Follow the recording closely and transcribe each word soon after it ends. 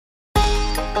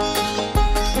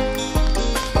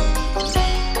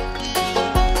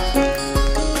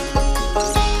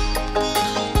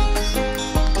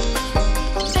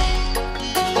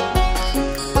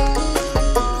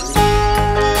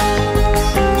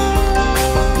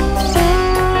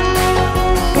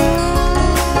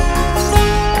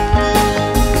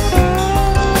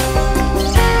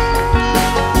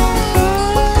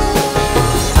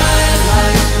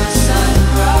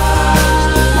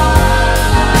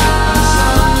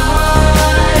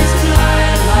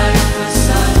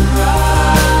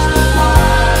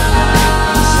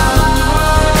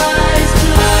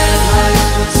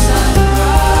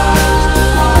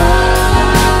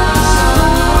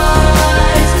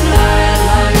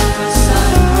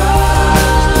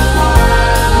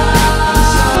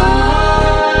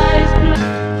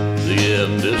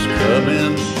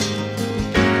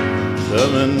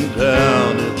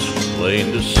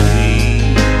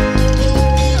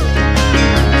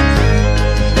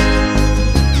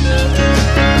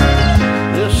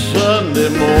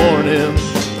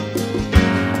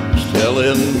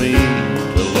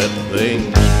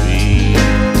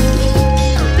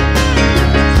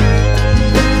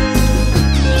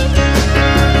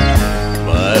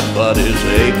body's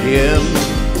aching.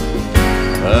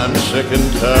 I'm sick and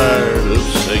tired of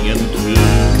singing too.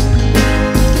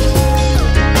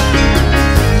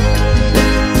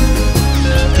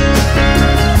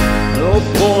 No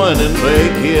point in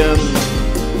faking,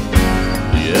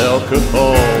 the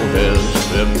alcohol has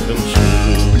been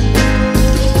consumed.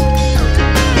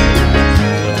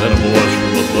 And then a voice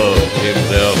from above came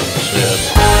down and said,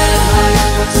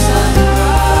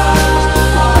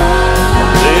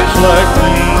 days like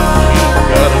these, you've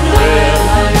got a friend.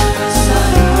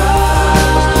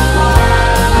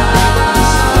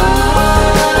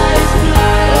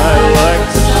 I like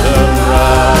the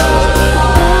sunrise.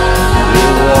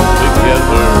 We'll walk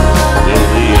together till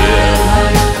the end.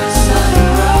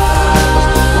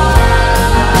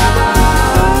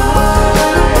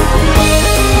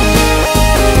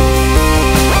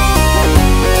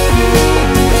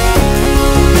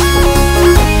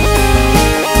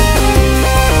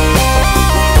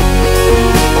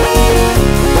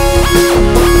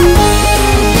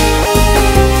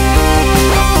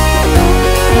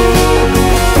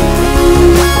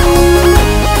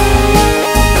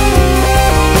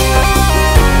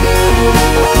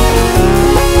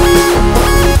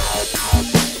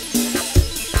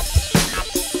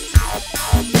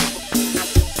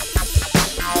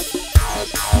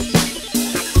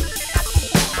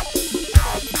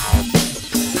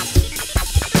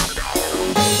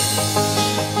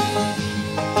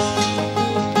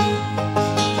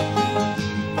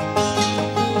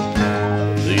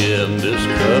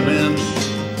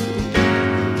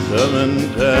 Coming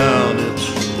down, it's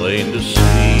plain to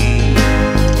see.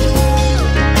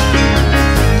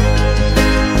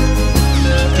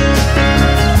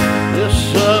 This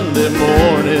Sunday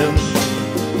morning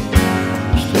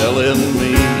is telling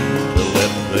me to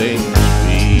let things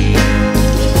be.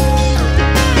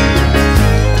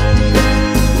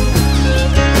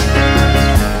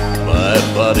 My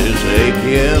body's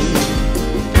aching,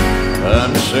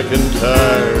 I'm sick and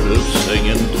tired of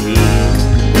singing too.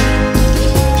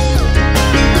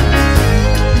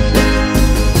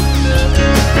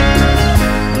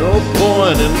 No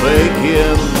point in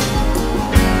faking,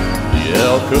 the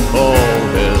alcohol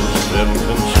has been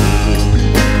consumed.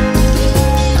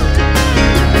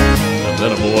 And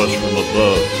then a voice from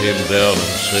above came down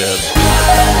and said,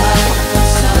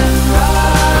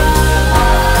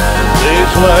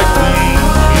 days like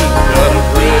these, you've got a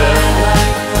friend.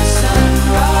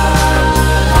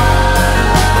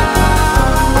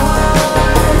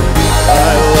 I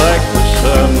like the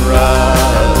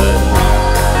sunrise.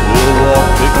 We'll walk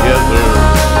together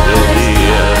till the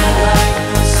end.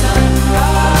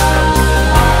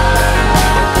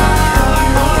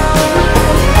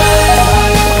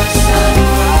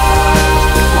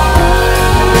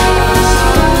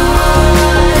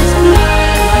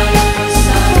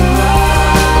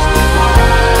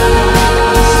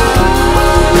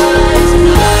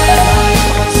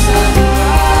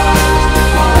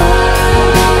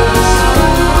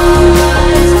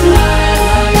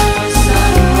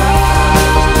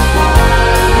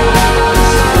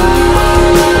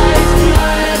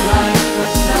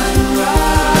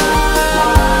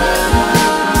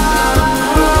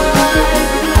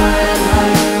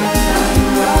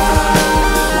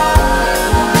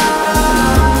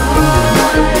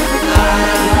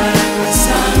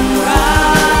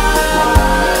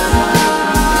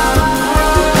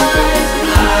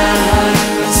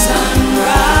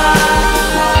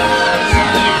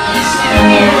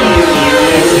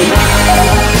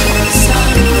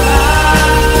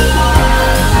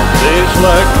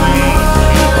 Like these,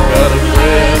 you've got a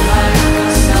friend.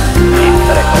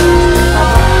 Bye.